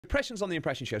Impressions on the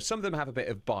Impression Show, some of them have a bit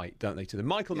of bite, don't they, to them?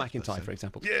 Michael McIntyre, for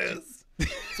example. Yes.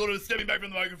 Sort of stepping back from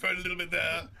the microphone a little bit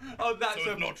there. Oh, that's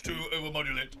so as not to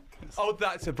overmodulate. Oh,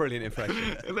 that's a brilliant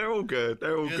impression. They're all good.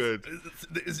 They're all good.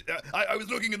 I was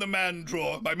looking in the man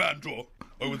drawer, my man drawer.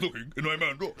 I was looking in my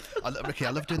man drawer. Ricky, I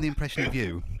love doing the impression of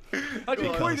you. Actually,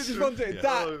 Queen just wanted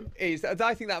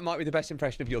I think that might be the best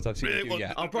impression of yours I've seen you do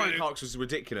yet. Oh, Brian Cox was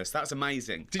ridiculous. That's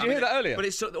amazing. Did you hear that earlier? But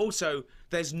it's also,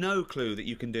 there's no clue that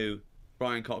you can do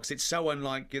Brian Cox. It's so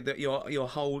unlike your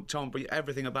whole Tom,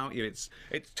 everything about you. It's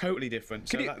totally different.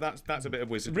 So that's a bit of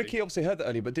wizardry. Ricky obviously heard that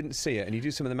earlier, but didn't see it, and you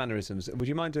do some of the mannerisms. Would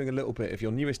you mind doing a little bit of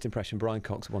your newest impression, Brian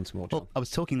Cox, once more, John? Well, I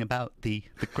was talking about the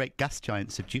great gas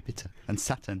giants of Jupiter and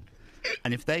Saturn,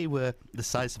 and if they were the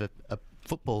size of a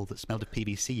football that smelled of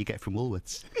PVC you get from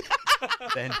Woolworths,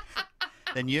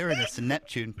 then Uranus and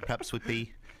Neptune perhaps would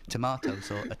be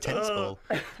tomatoes or a tennis ball.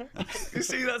 You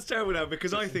see, that's terrible now,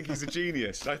 because I think he's a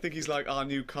genius. I think he's like our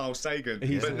new Carl Sagan.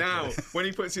 But now, when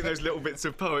he puts in those little bits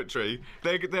of poetry,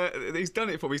 he's done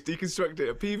it for me. He's deconstructed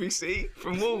a PVC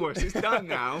from Woolworths. It's done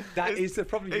now. That is the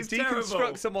problem. You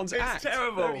deconstruct someone's act. It's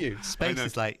terrible. Don't you? Space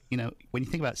is like, when you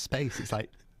think about space, it's like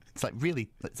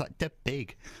dead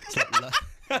big. It's like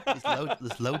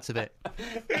there's loads of it.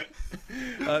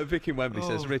 Vicky Wembley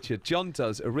says, Richard, John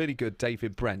does a really good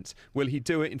David Brent. Will he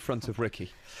do it in front of Ricky?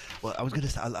 Well, I was going to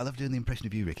say, I love doing the impression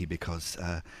of you, Ricky, because,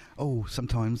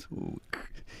 sometimes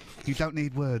you don't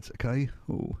need words, okay?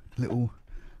 Little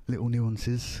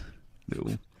nuances,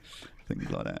 little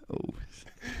things like that.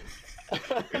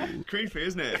 Creepy,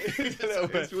 isn't it?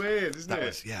 It's weird, isn't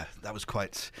it? That was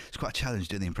quite a challenge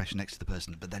doing the impression next to the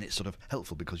person, but then it's sort of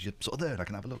helpful because you're sort of there and I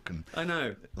can have a look. And I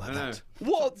know. That.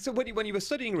 So when you were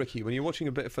studying Ricky, when you were watching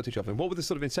a bit of footage of him, what were the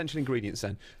sort of essential ingredients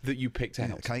then that you picked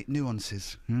out? Okay,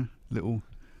 nuances, little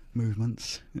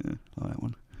movements, like that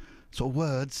one. Sort of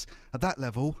words at that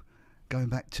level, going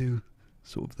back to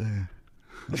sort of there.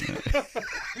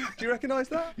 Do you recognise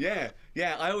that? Yeah.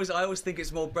 I always think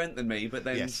it's more Brent than me, but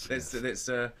then that's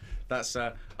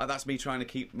me trying to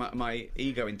keep my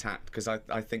ego intact, because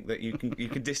I think that you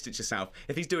can distance yourself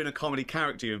if he's doing a comedy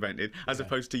character you invented as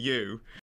opposed to you.